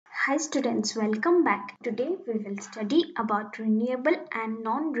Hi students, welcome back. Today we will study about renewable and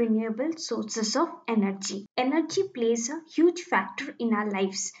non-renewable sources of energy. Energy plays a huge factor in our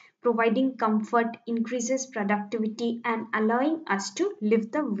lives, providing comfort, increases productivity and allowing us to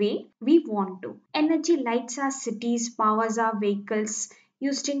live the way we want to. Energy lights our cities, powers our vehicles,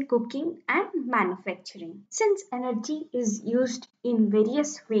 used in cooking and manufacturing. Since energy is used in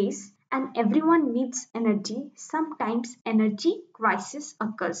various ways, and everyone needs energy, sometimes energy crisis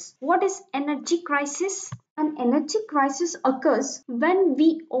occurs. What is energy crisis? An energy crisis occurs when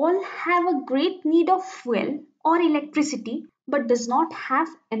we all have a great need of fuel or electricity but does not have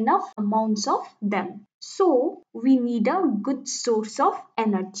enough amounts of them. So we need a good source of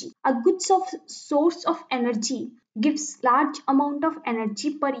energy. A good source of energy gives large amount of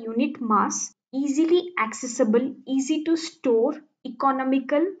energy per unit mass, easily accessible, easy to store,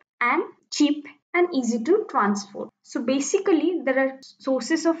 economical and cheap and easy to transport. So basically there are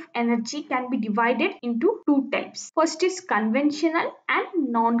sources of energy can be divided into two types. First is conventional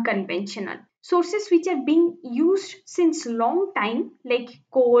and non-conventional. Sources which are being used since long time like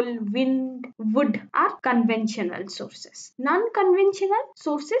coal, wind, wood are conventional sources. Non-conventional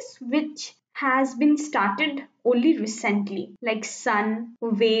sources which has been started only recently like sun,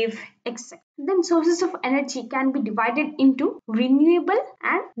 wave, etc. Then sources of energy can be divided into renewable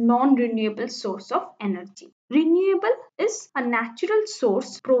and non-renewable source of energy. Renewable is a natural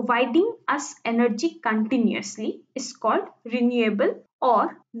source providing us energy continuously is called renewable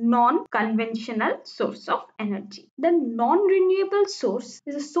or non-conventional source of energy. The non-renewable source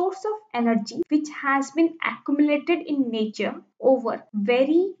is a source of energy which has been accumulated in nature over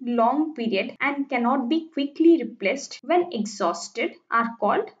very long period and cannot be quickly replaced when exhausted are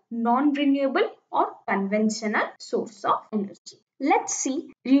called non-renewable or conventional source of energy. Let's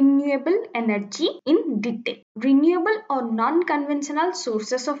see renewable energy in detail. Renewable or non-conventional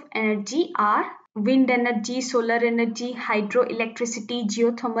sources of energy are wind energy, solar energy, hydroelectricity,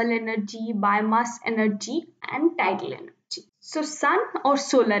 geothermal energy, biomass energy and tidal energy. So sun or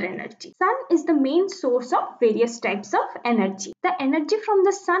solar energy. Sun is the main source of various types of energy. The energy from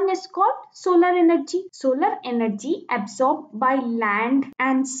the sun is called solar energy. Solar energy absorbed by land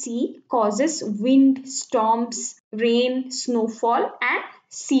and sea causes wind, storms, rain, snowfall and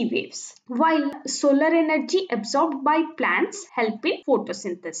sea waves, while solar energy absorbed by plants help in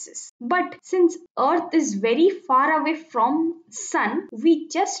photosynthesis. But since earth is very far away from sun, we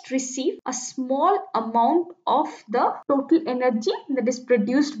just receive a small amount of the total energy that is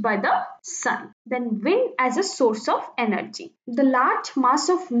produced by the sun. Then wind as a source of energy. The large mass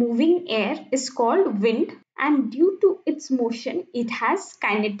of moving air is called wind, and due to its motion it has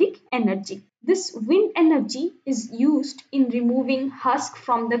kinetic energy. This wind energy is used in removing husk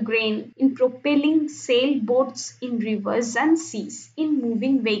from the grain, in propelling sailboats in rivers and seas, in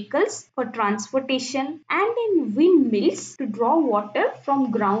moving vehicles for transportation, and in windmills to draw water from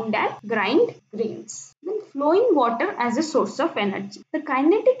ground and grind grains. Then flowing water as a source of energy. The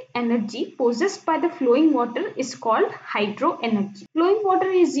kinetic energy possessed by the flowing water is called hydro energy. Flowing water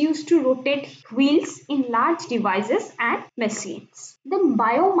is used to rotate wheels in large devices and machines. Then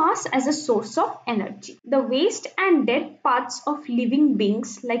biomass as a source of energy. The waste and dead parts of living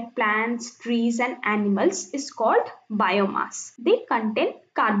beings like plants, trees and animals is called biomass. They contain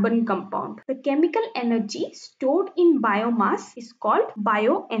carbon compound. The chemical energy stored in biomass is called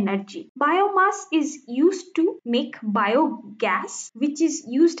bioenergy. Biomass is used to make biogas, which is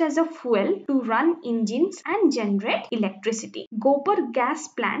used as a fuel to run engines and generate electricity. Gobar gas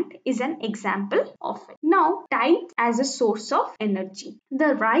plant is an example of it. Now, tide as a source of energy.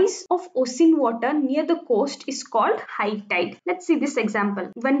 The rise of ocean water near the coast is called high tide. Let's see this example.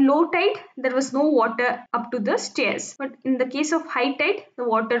 When low tide, there was no water up to the stairs, but in the case of high tide, the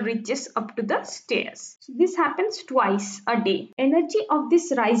water reaches up to the stairs. So this happens twice a day. Energy of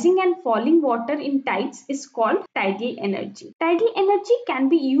this rising and falling water in tides is called tidal energy. Tidal energy can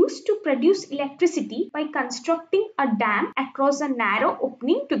be used to produce electricity by constructing a dam across a narrow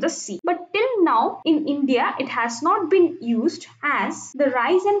opening to the sea. But till now in India, it has not been used as the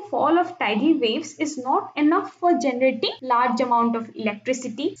rise and fall of tidal waves is not enough for generating large amount of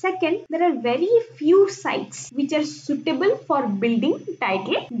electricity. Second, there are very few sites which are suitable for building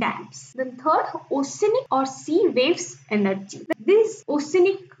tidal dams. Then third, oceanic or sea waves energy. These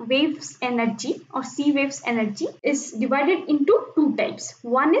oceanic waves energy or sea waves energy is divided into two types.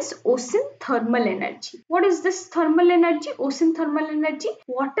 One is ocean thermal energy. What is this thermal energy? Ocean thermal energy.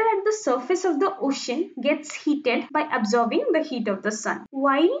 Water at the surface of the ocean gets heated by absorbing the heat of the sun,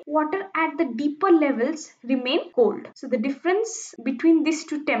 while water at the deeper levels remain cold. So the difference between these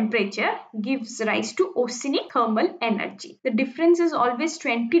two temperature gives rise to oceanic thermal energy. The difference is always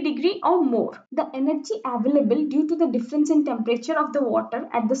 20 degree or more. The energy available due to the difference in temperature of the water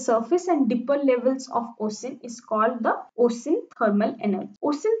at the surface and deeper levels of ocean is called the ocean thermal energy.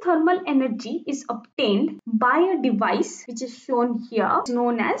 Ocean thermal energy is obtained by a device which is shown here,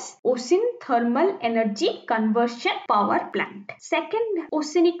 known as ocean thermal energy conversion power plant. Second,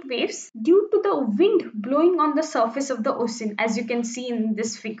 oceanic waves. Due to the wind blowing on the surface of the ocean, as you can see in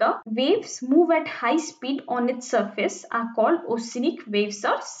this figure, waves move at high speed on its surface are called oceanic waves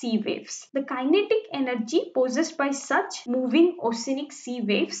or sea waves. The kinetic energy possessed by such moving oceanic sea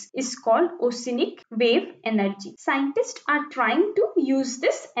waves is called oceanic wave energy. Scientists are trying to use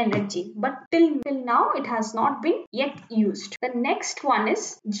this energy, but till now it has not been yet used. The next one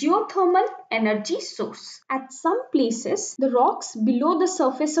is geothermal energy source. At some places, the rocks below the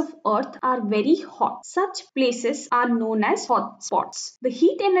surface of earth are very hot. Such places are known as hot spots. The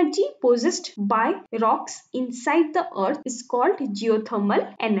heat energy possessed by rocks inside the earth is called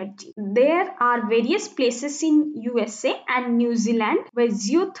geothermal energy. There are various places in USA and New Zealand where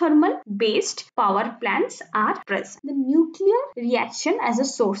geothermal based power plants are present. The nuclear reaction as a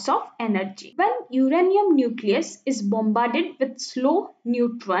source of energy. When uranium nucleus is bombarded with slow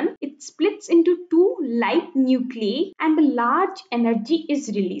neutron, it splits into two light nuclei and a large energy is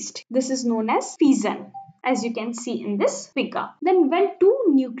released. This is known as fission, as you can see in this figure. Then when two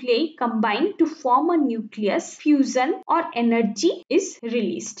nuclei combine to form a nucleus, fusion or energy is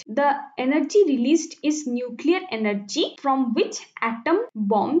released. The energy released is nuclear energy from which atom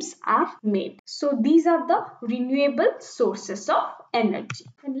bombs are made. So these are the renewable sources of energy.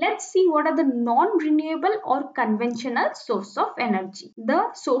 And let's see what are the non-renewable or conventional source of energy.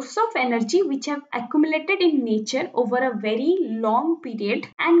 The source of energy which have accumulated in nature over a very long period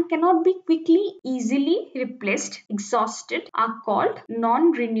and cannot be quickly easily replaced, exhausted, are called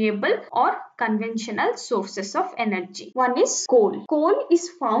non-renewable or conventional sources of energy. One is coal. Coal is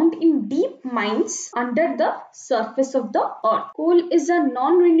found in deep mines under the surface of the earth. Coal is a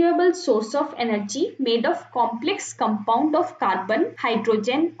non-renewable source of energy made of complex compound of carbon,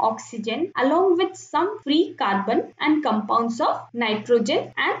 hydrogen, oxygen along with some free carbon and compounds of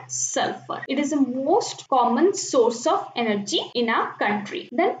nitrogen and sulfur. It is the most common source of energy in our country.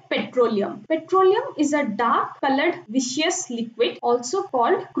 Then petroleum. Petroleum is a dark colored viscous liquid also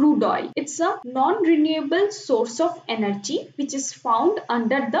called crude oil. It's a non-renewable source of energy which is found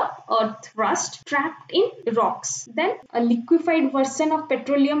under the earth crust trapped in rocks. Then a liquefied version of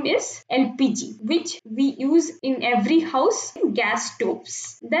petroleum is LPG, which we use in every house in gas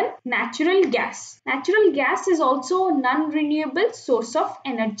stoves. Then natural gas. Natural gas is also a non-renewable source of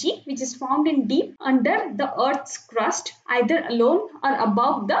energy which is found in deep under the earth's crust, either alone or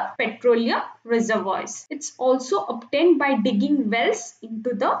above the petroleum reservoirs. It's also obtained by digging wells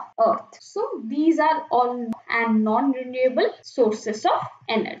into the earth. So these are all and non-renewable sources of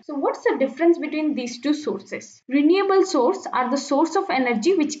energy. So what's the difference between these two sources? Renewable sources are the source of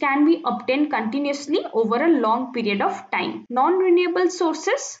energy which can be obtained continuously over a long period of time. Non-renewable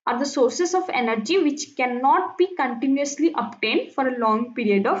sources are the sources of energy which cannot be continuously obtained for a long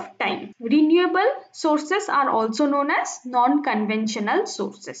period of time. Renewable sources are also known as non-conventional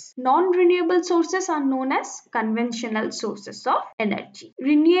sources. Non-renewable sources are known as conventional sources of energy.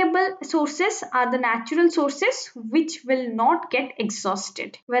 Renewable sources are the natural sources which will not get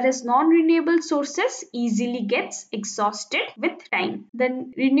exhausted, whereas non-renewable sources easily gets exhausted with time.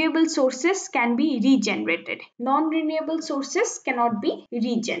 Then renewable sources can be regenerated. Non-renewable sources cannot be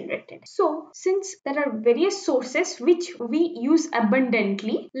regenerated. So since there are various sources which we use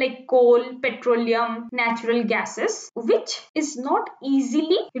abundantly like coal, petroleum, natural gases, which is not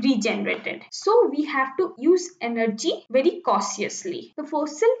easily regenerated, so we have to use energy very cautiously. The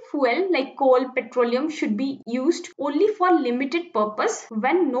fossil fuel like coal, petroleum should be used only for limited purpose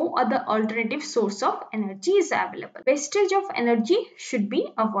when no other alternative source of energy is available. Wastage of energy should be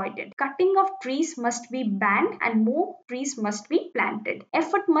avoided. Cutting of trees must be banned and more trees must be planted.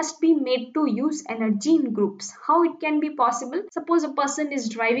 Effort must be made to use energy in groups. How it can be possible? Suppose a person is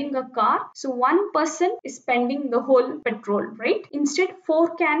driving a car, so one person is spending the whole petrol, right? Instead,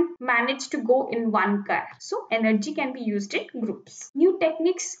 four can manage to go in one car. So energy can be used in groups. New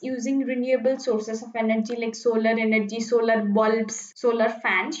techniques using renewable sources of energy like solar energy, solar bulbs, solar solar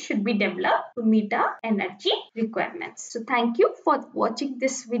fans should be developed to meet our energy requirements. So thank you for watching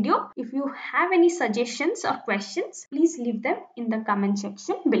this video. If you have any suggestions or questions, please leave them in the comment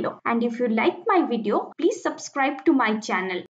section below. And if you like my video, please subscribe to my channel.